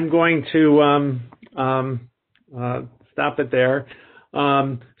 I'm going to stop it there.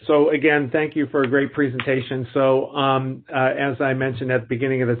 So again, thank you for a great presentation. So as I mentioned at the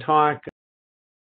beginning of the talk,